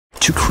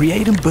to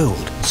create and build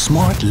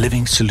smart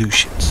living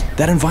solutions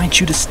that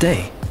invite you to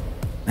stay.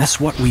 That's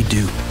what we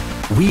do.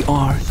 We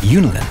are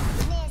Unilin.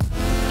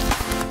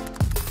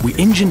 We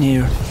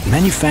engineer,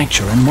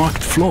 manufacture and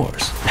market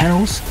floors,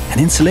 panels and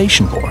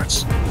insulation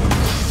boards.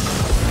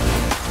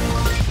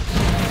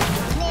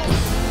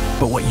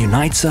 But what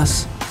unites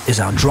us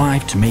is our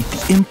drive to make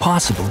the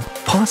impossible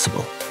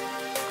possible.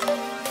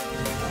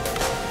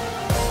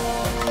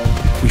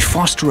 We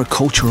foster a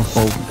culture of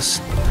boldness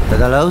that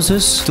allows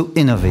us to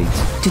innovate,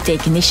 to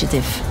take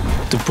initiative,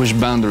 to push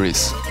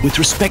boundaries, with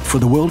respect for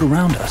the world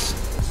around us.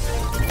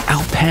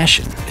 Our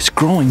passion is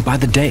growing by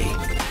the day,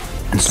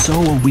 and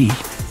so are we.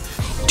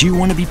 Do you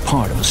want to be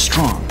part of a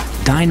strong,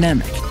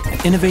 dynamic,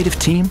 and innovative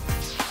team?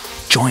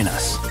 Join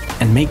us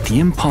and make the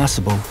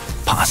impossible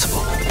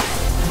possible.